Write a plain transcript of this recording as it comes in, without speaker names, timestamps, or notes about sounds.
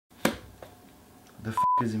The f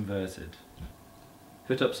is inverted?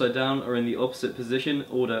 Put upside down or in the opposite position,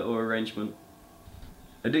 order or arrangement.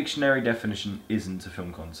 A dictionary definition isn't a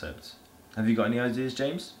film concept. Have you got any ideas,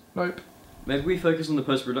 James? Nope. Maybe we focus on the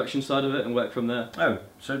post-production side of it and work from there. Oh,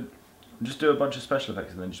 so just do a bunch of special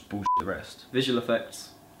effects and then just bullshit the rest. Visual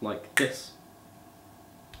effects, like this.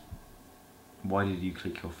 Why did you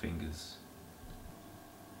click your fingers?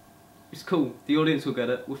 It's cool, the audience will get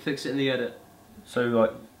it, we'll fix it in the edit. So,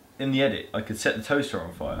 like, in the edit, I could set the toaster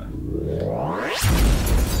on fire.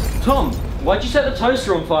 Tom, why'd you set the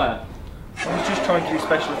toaster on fire? I was just trying to do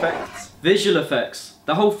special effects. Visual effects.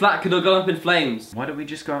 The whole flat could have gone up in flames. Why don't we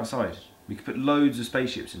just go outside? We could put loads of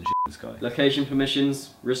spaceships and shit in the sky. Location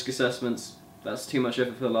permissions, risk assessments. That's too much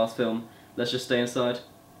effort for the last film. Let's just stay inside.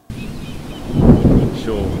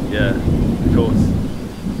 Sure, yeah, of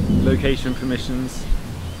course. Location permissions.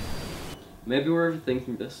 Maybe we're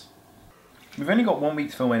overthinking this. We've only got 1 week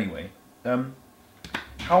to film anyway.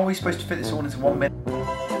 How are we supposed to fit this all into 1 minute?